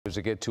As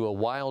we get to a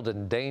wild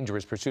and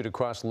dangerous pursuit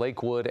across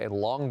Lakewood and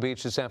Long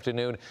Beach this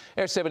afternoon.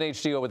 Air 7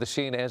 HD over the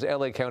scene as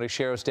L.A. County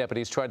Sheriff's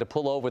deputies tried to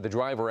pull over the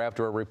driver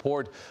after a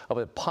report of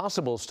a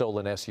possible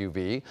stolen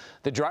SUV.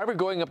 The driver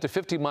going up to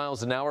 50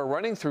 miles an hour,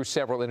 running through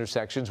several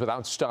intersections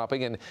without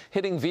stopping and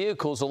hitting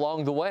vehicles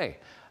along the way.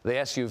 The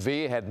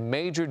SUV had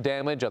major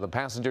damage on the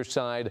passenger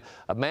side.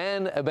 A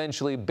man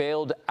eventually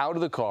bailed out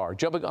of the car,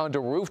 jumping onto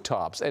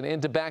rooftops and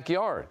into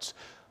backyards.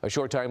 A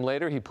short time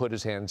later, he put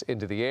his hands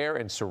into the air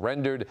and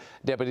surrendered.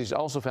 Deputies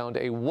also found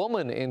a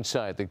woman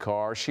inside the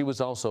car. She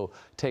was also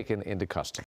taken into custody.